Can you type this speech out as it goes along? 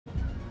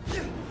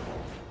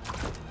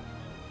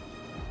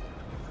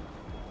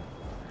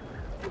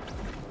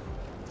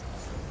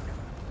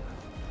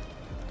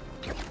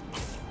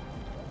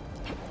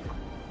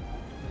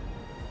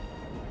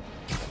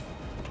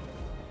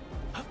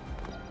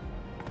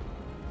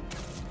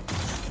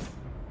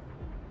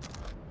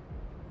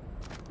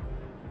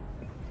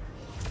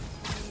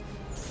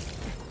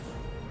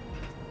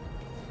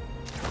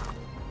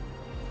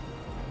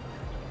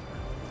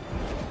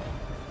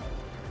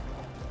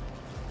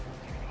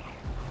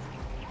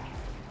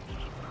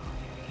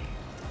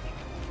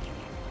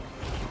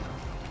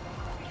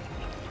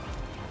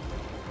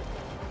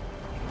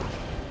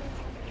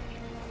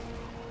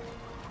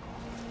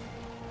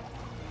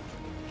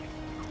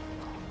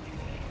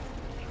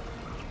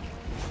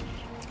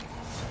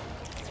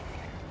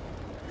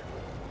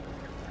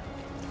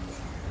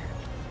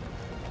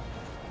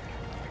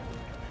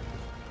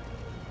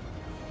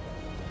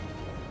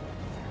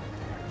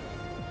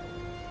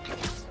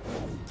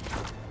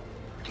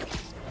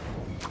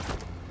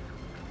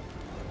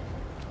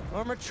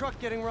Armored truck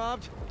getting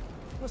robbed.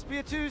 Must be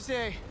a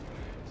Tuesday.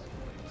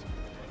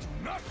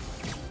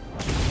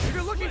 If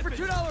you're looking for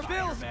 $2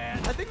 bills, man.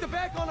 I think the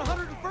back on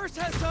 101st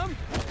has some.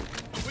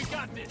 We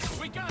got this.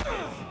 We got this.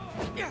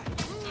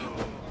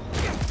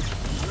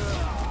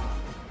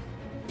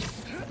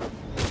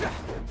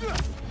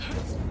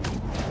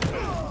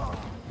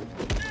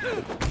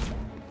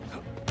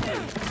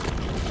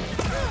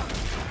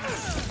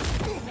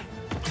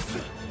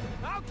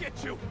 I'll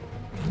get you.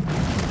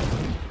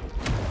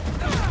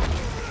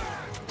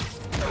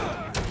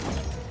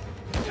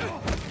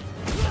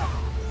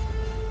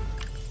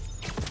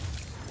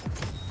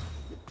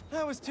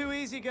 That was too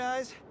easy,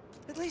 guys.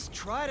 At least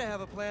try to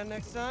have a plan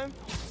next time.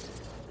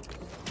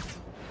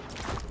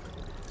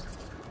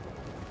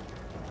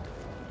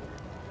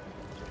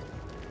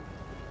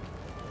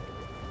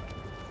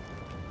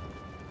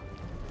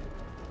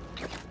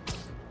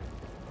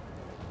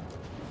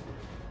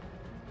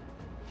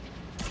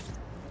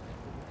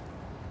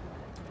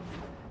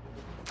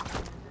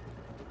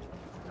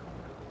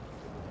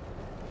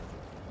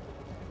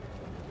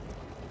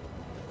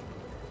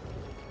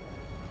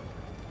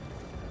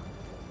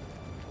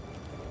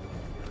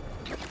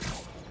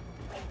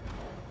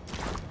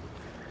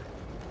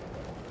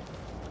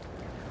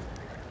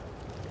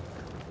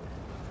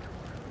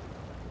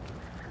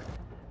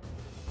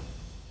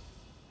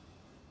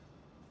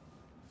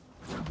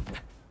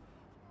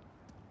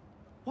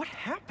 What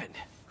happened?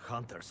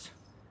 Hunters.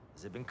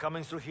 They've been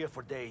coming through here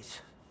for days.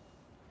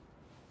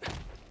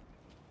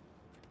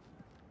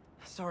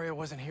 Sorry I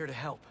wasn't here to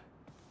help.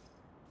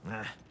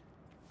 Nah.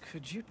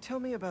 Could you tell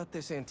me about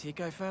this antique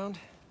I found?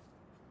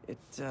 It,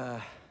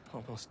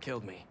 almost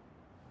killed me.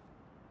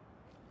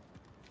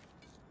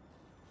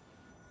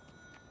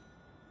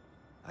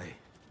 I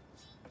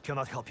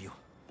cannot help you.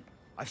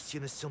 I've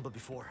seen this symbol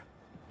before.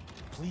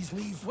 Please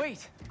leave.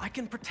 Wait! I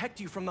can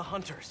protect you from the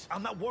hunters.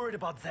 I'm not worried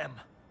about them.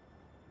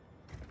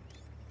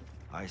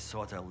 I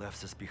thought I left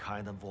this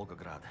behind in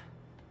Volgograd.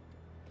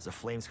 The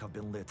flames have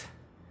been lit.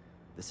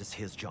 This is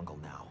his jungle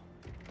now.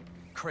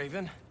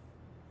 Kraven?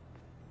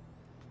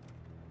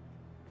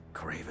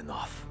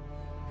 Kravenov.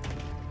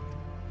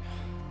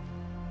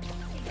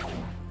 The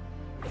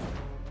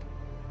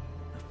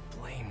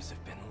flames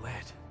have been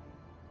lit.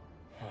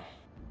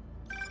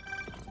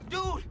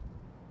 Dude!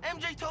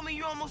 MJ told me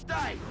you almost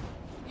died.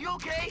 You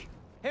okay?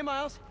 Hey,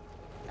 Miles.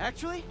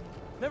 Actually,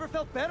 never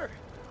felt better.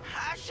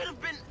 I should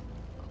have been...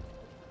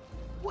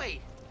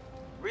 Wait,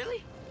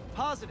 really?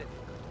 Positive.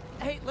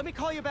 Hey, let me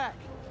call you back.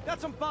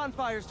 Got some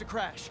bonfires to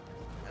crash.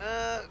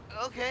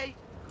 Okay.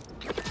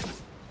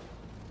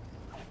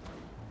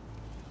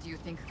 Do you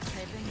think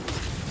Kraven?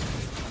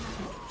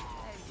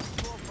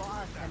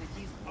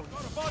 I've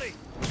got a body.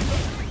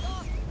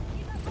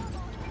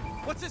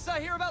 What's this I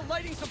hear about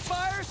lighting some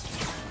fires?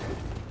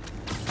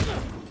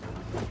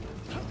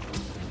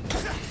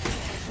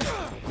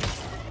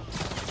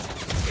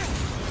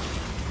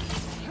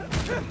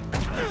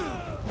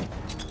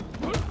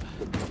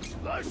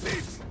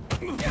 Slices.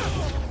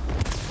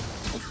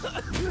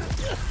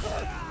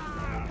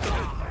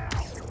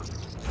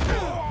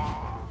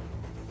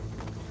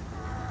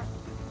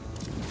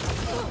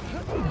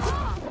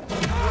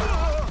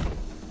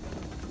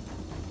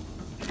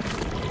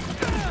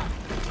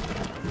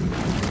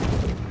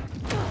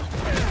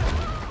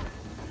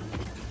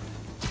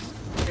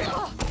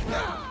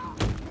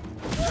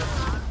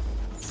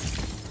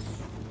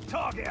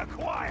 Target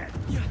acquired.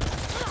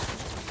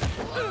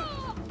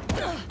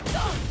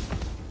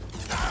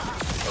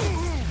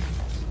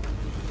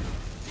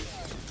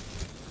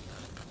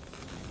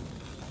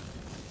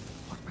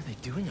 What were they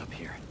doing up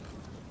here?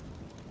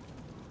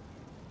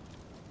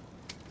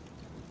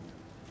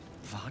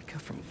 Vodka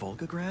from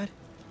Volgograd?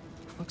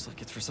 Looks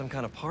like it's for some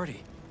kind of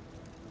party.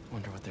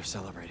 Wonder what they're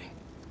celebrating.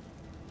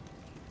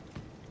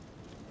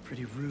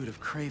 Pretty rude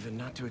of Kraven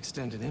not to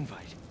extend an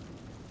invite.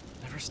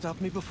 Never stopped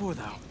me before,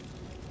 though.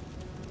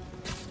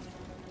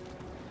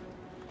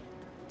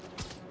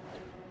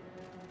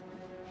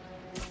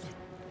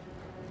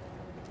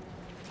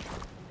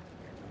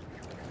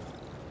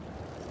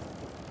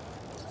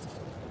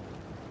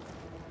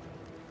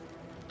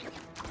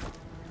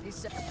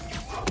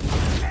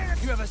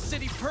 You have a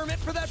city permit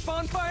for that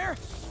bonfire?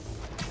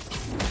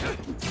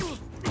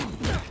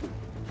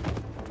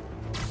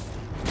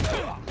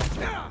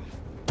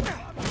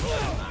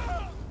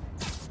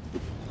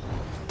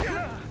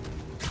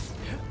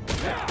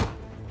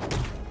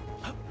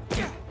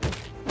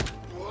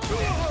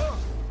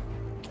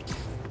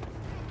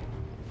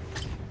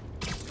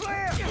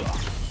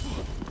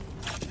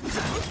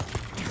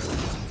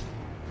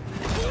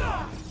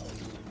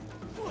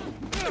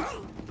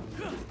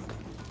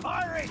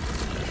 Firing!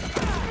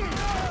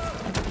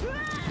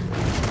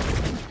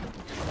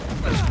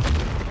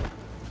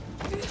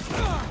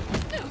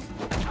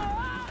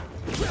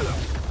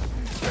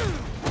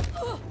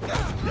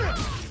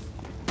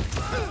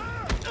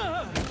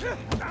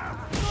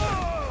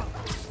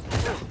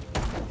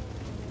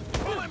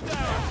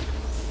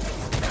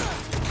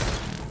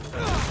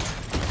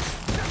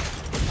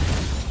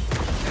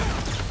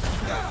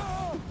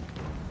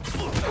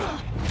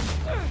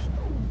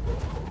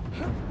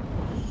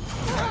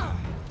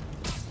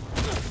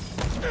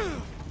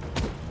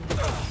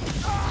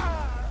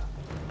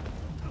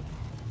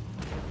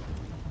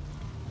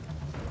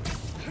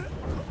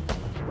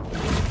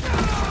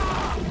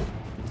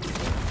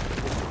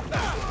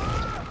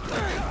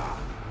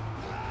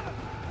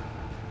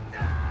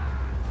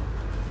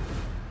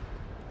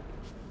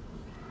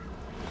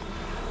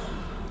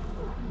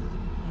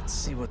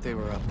 what they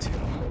were up to.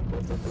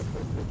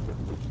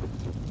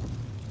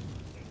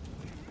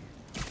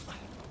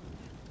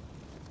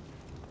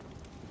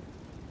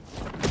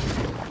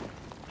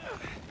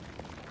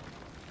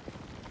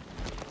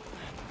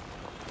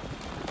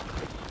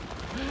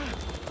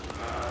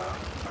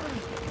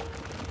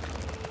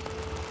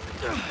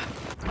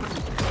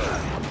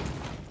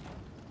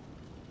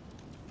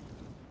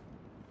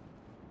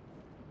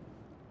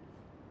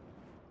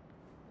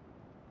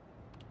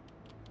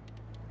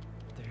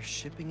 They're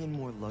shipping in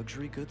more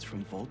luxury goods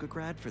from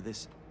Volgograd for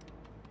this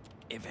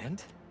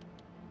event?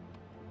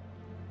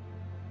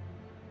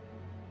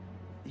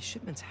 These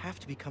shipments have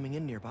to be coming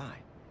in nearby.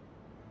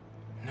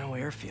 No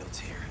airfields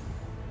here.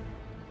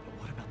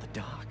 But what about the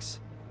docks?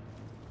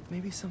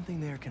 Maybe something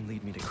there can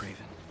lead me to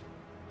Craven.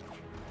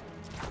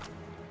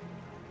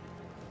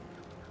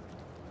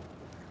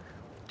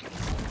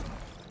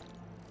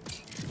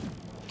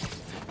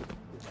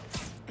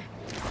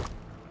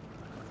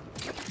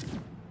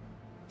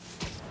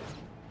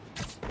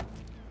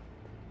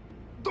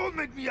 Don't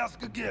make me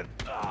ask again.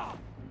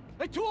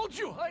 I told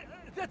you!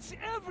 That's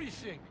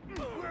everything!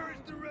 Where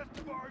is the rest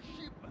of our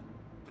shipment?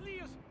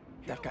 Please!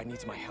 That guy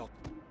needs my help.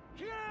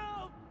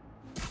 Help!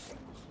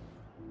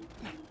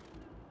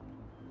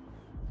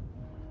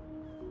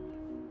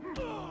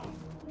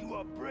 You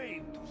are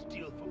brave to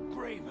steal from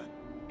Craven.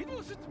 It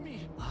wasn't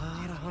me! A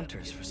lot of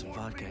hunters for some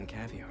vodka and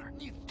caviar.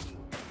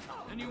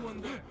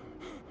 Anyone there?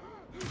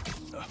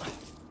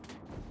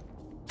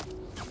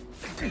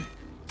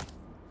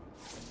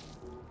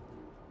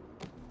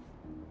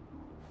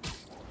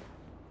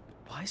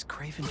 Why is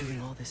Craven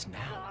doing all this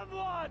now? Come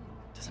on!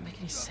 Doesn't make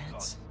any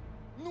sense.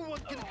 No one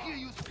can hear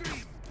you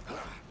scream.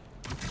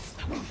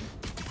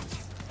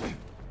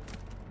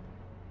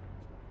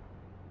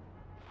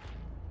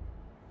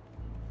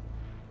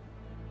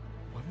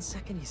 One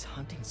second he's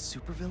hunting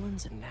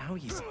supervillains, and now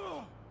he's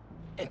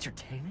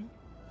entertaining?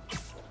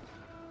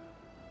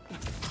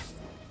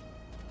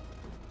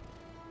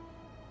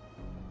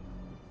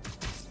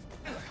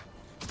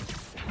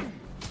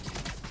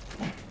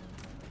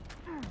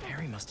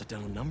 Harry must have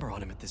done a number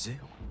on him at the zoo.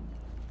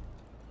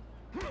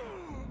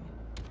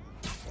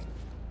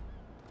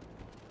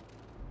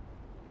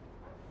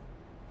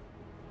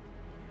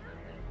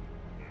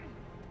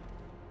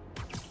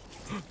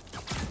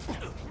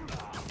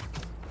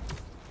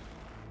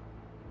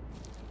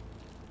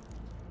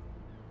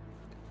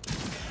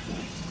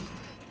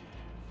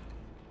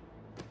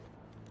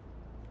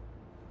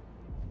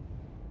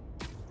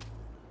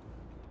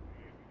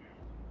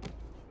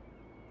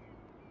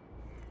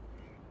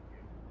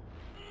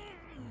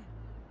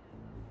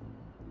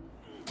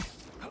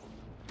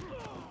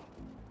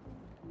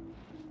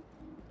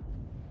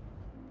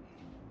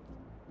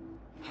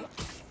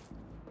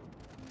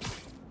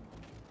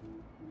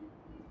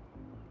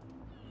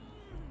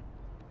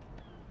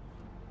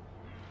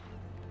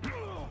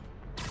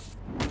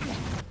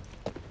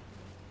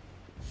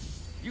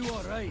 You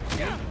alright?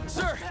 Yeah,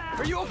 sir!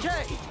 Are you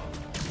okay?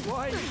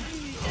 Why?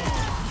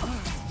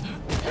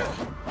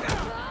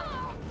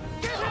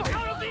 Get him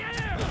out of the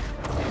air!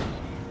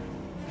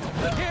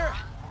 Here!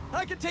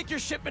 I can take your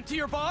shipment to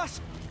your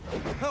boss!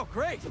 Oh,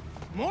 great!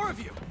 More of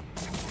you!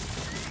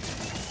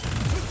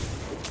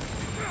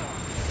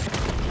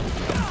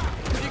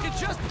 If you could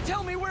just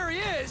tell me where he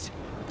is!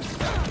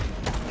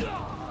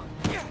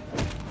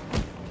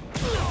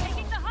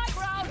 Taking the high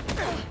ground!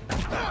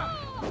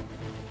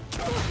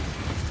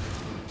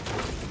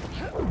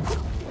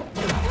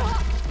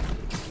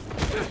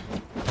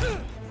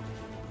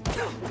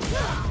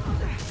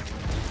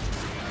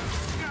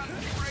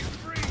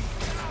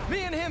 Me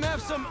and him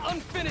have some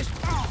unfinished...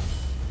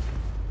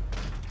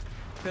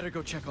 Better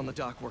go check on the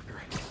dock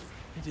worker.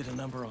 They did a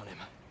number on him.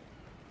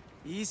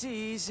 Easy,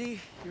 easy.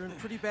 You're in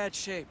pretty bad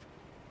shape.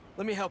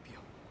 Let me help you.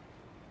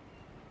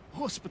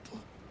 Hospital.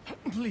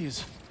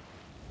 Please.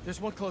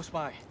 There's one close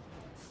by.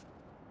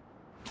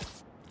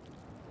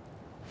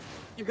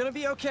 You're gonna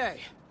be okay.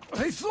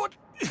 I thought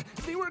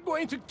they were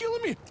going to kill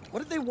me!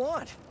 What did they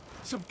want?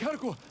 Some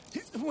cargo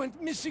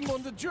went missing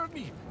on the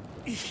journey.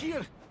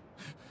 Here.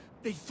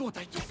 They thought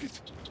I took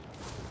it.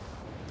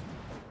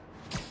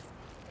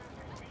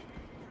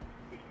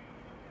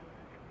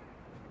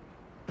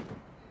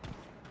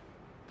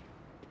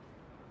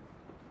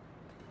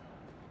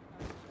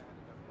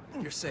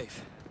 You're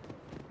safe.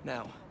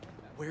 Now,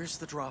 where's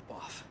the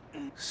drop-off?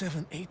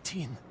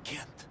 718,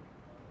 Kent.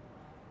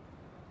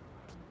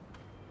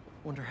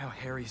 Wonder how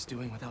Harry's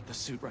doing without the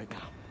suit right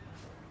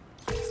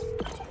now.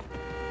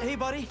 Hey,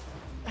 buddy.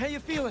 How you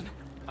feeling?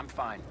 I'm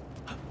fine.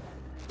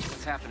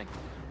 What's happening?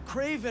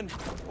 Craven,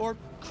 or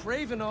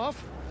Cravenoff,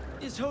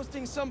 is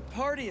hosting some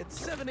party at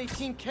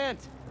 718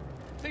 Kent.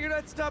 Figured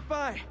I'd stop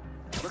by.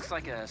 Looks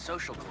like a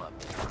social club.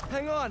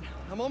 Hang on,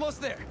 I'm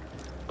almost there.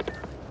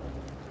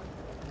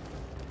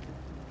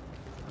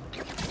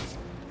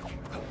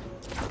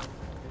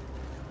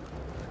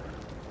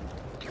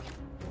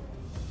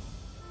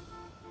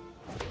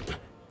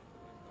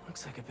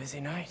 Looks like a busy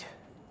night.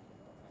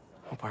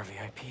 Hope our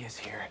VIP is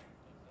here.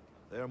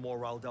 They're more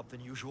riled up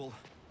than usual.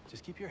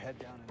 Just keep your head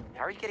down and...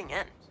 How are you getting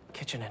in?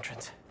 kitchen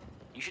entrance.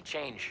 You should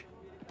change.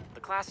 The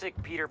classic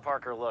Peter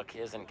Parker look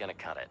isn't gonna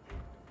cut it.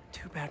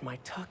 Too bad my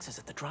tux is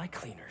at the dry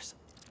cleaners.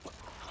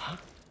 Huh?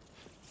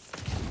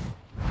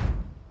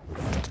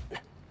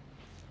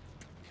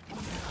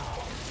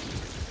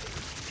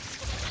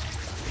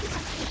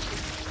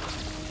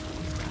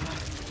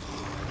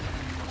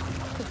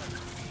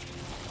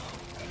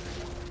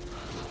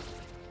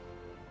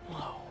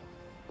 Whoa.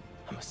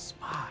 I'm a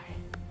spy.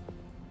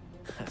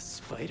 A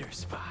spider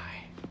spy.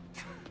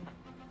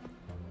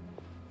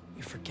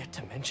 You forget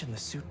to mention the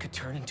suit could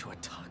turn into a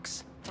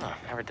tux. Oh,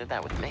 never did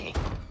that with me.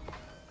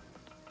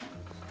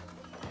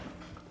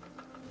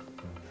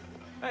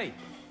 Hey!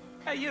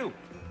 Hey, you!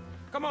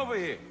 Come over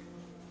here!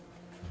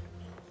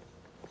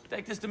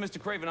 Take this to Mr.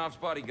 Kravinoff's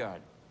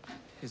bodyguard.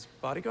 His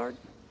bodyguard?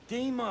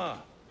 Dima!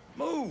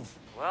 Move!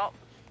 Well,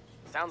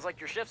 sounds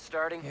like your shift's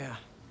starting. Yeah.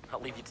 I'll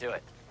leave you to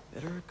it.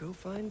 Better go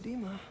find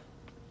Dima.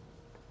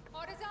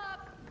 Orders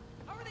up!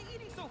 How are they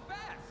eating so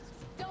fast?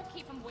 Don't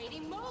keep them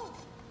waiting, move!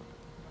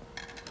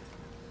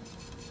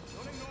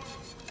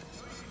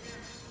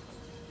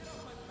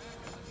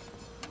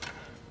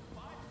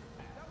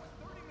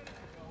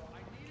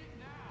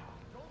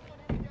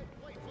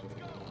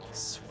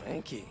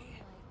 Swanky.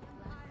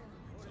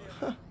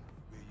 Huh.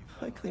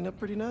 I clean up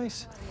pretty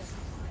nice.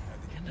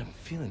 And I'm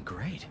feeling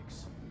great.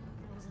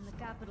 Was in the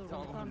capital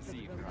when the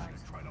conflict broke out.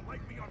 Trying to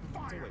light me on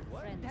fire.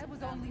 That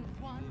was only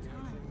one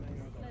time.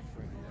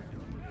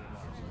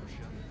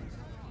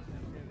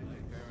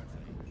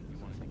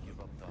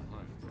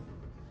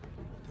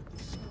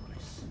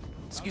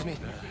 Excuse me.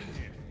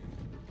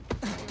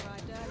 You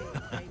arrived early,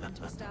 Craven,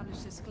 to establish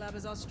this club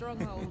as our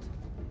stronghold.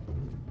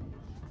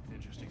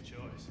 Interesting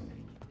choice.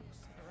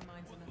 It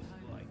reminds him of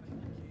home.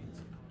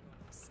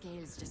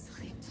 Scales just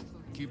slipped.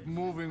 Keep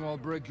moving, I'll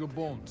break your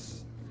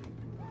bones.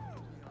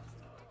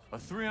 A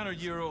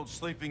 300-year-old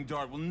sleeping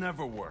dart will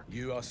never work.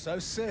 You are so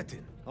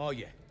certain, are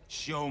you?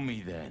 Show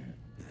me then.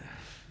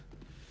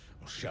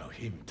 I'll show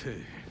him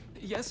too.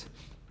 Yes?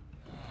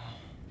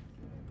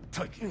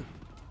 Take it.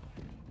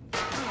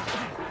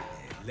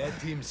 Let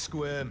him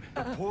squirm.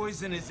 The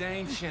poison is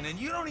ancient, and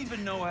you don't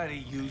even know how to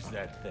use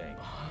that thing.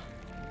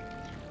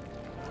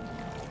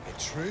 A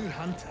true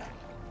hunter.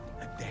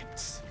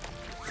 Adepts.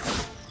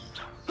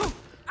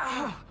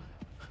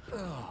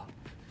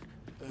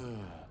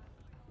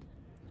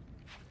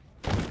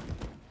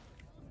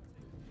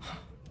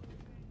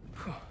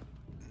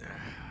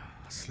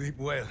 Sleep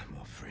well,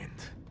 my friend.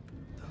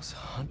 Those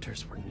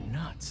hunters were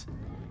nuts.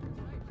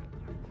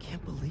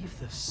 Can't believe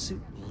the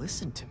suit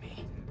listened to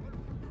me.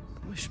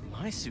 Wish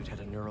my suit had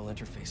a neural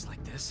interface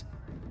like this.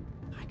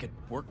 I could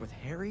work with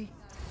Harry,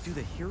 do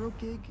the hero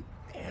gig,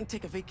 and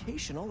take a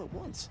vacation all at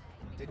once.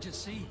 Did you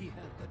see he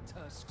had the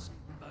tusks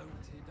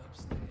mounted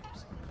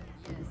upstairs?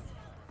 Yes.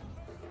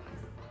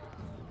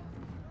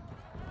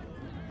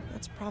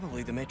 That's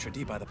probably the maitre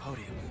d' by the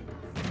podium.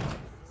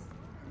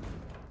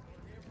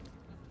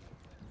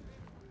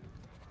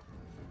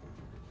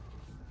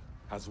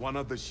 Has one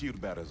of the shield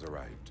bearers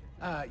arrived?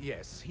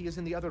 Yes. He is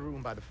in the other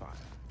room by the fire.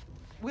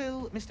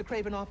 Will Mr.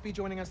 Kravinoff be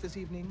joining us this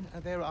evening?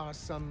 There are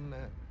some,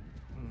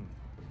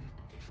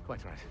 Quite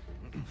right.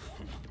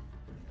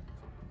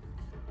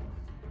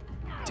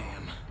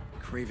 Damn,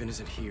 Craven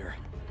isn't here.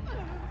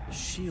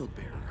 Shield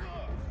bearer.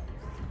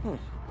 Huh.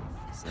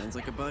 Sounds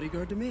like a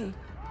bodyguard to me.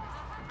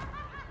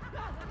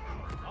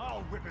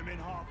 I'll rip him in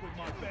half with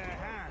my bare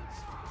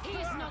hands.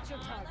 He's not your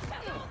target.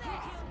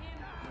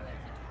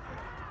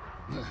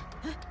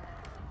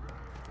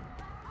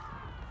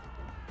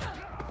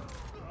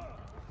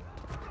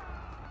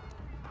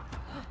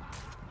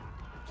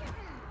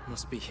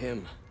 Must be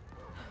him.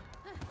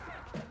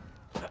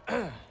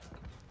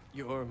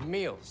 Your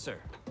meal, sir.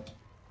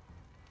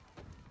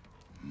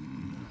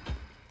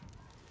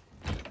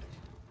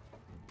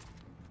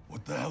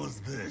 What the hell is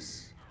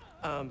this?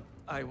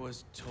 I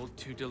was told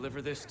to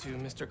deliver this to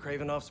Mr.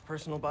 Kravinoff's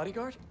personal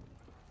bodyguard?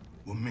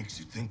 What makes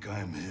you think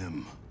I'm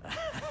him?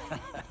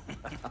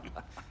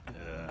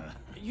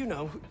 You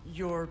know,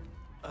 you're,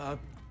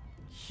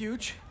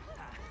 huge.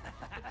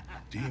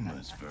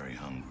 Dima's very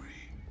hungry.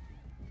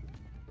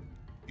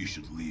 You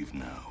should leave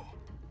now.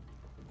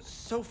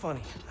 So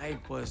funny. I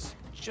was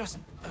just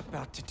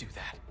about to do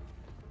that.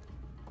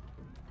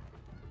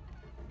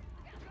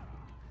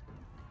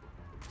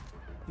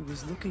 He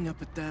was looking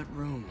up at that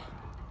room.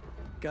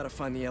 Gotta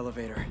find the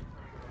elevator.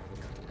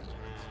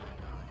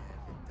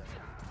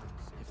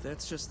 If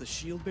that's just the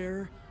shield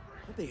bearer,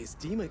 how big is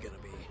Dima gonna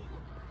be?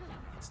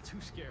 It's too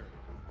scary.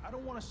 I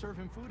don't want to serve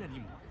him food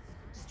anymore.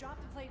 Just drop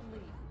the plate and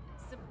leave.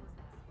 Simple as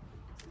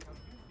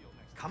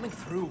that. Coming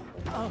through.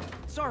 Oh,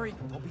 sorry.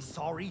 Don't be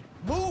sorry.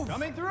 Move!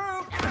 Coming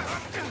through!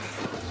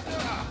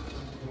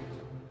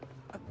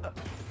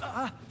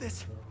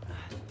 This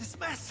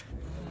mess!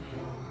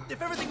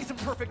 If everything isn't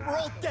perfect, we're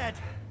all dead!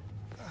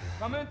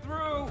 Coming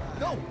through!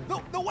 No,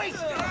 wait!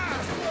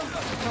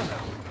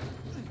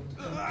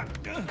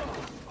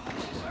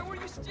 Why were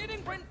you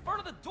standing right in front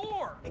of the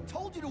door? I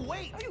told you to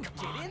wait! You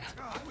didn't.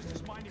 I was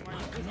just minding my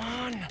own Come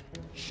on.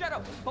 Shut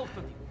up, both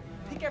of you.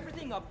 Pick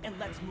everything up and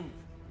let's move.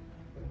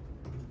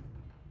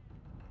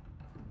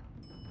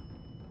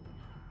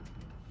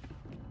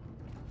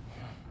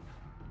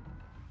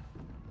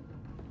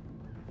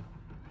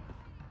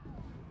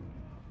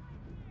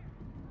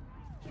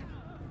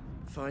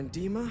 Find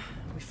Dima,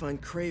 we find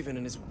Craven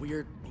and his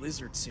weird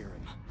blizzard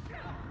serum.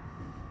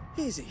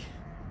 Easy.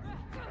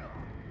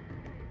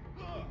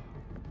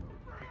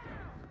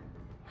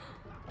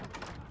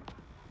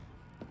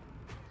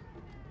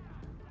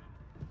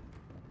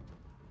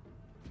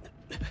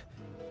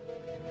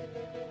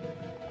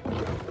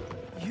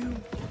 You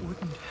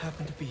wouldn't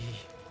happen to be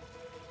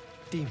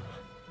Dima?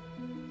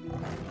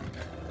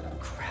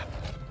 Crap.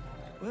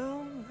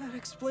 Well, that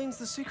explains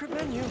the secret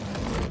menu.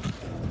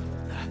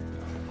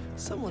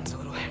 Someone's a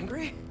little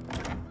hangry.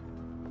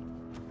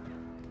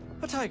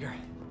 A tiger.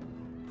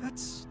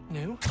 That's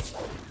new.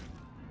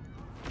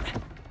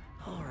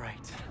 All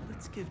right,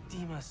 let's give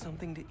Dima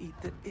something to eat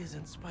that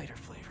isn't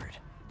spider-flavored.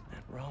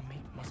 That raw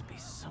meat must be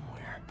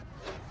somewhere.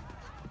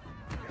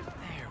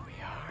 There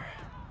we are.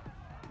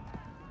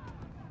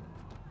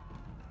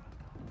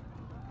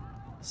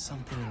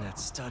 Something in that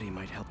study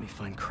might help me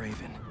find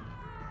Craven.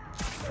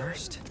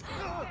 First,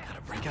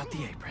 gotta break out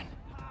the apron.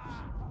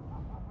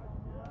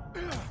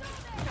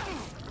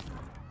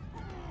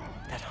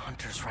 That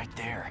hunter's right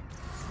there.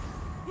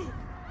 What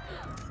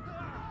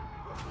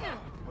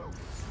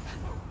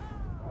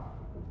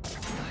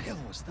the hell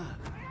was that?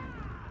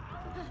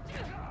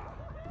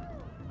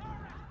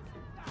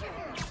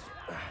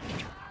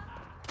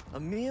 A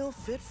meal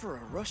fit for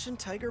a Russian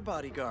tiger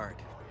bodyguard.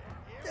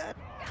 That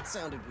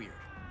sounded weird.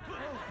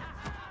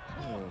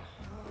 Oh,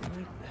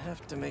 might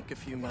have to make a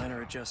few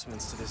minor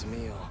adjustments to this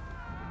meal.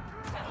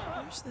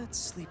 Where's that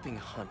sleeping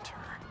hunter?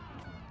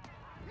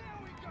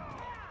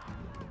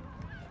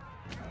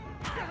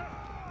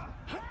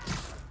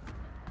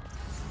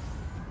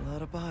 A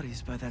lot of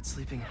bodies by that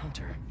sleeping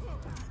hunter.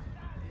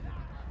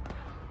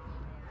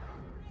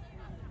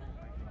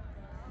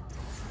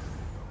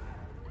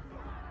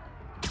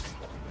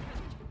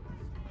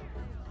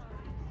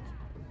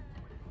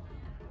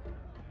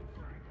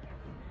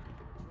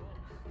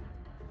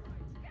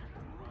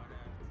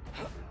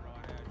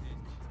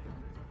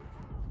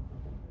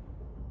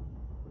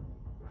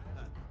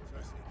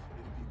 Trust me,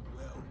 it'll be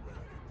well worth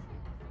it.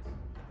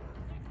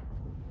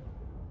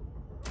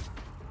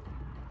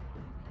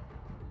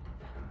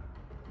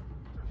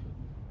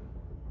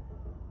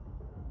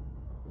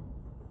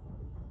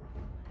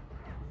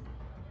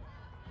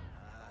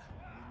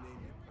 You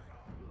named it right.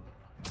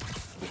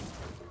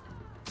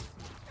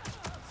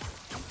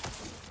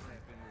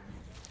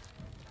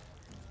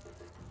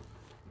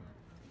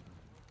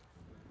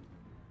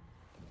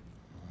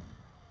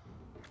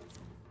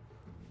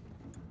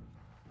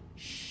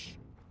 Shh.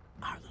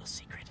 Our little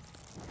secret.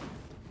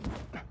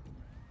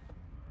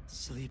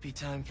 Sleepy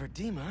time for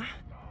Dima.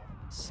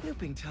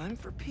 Snooping time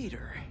for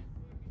Peter.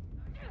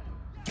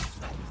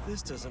 If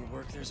this doesn't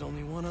work, there's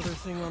only one other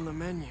thing on the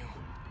menu.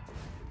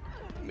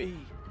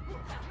 Me.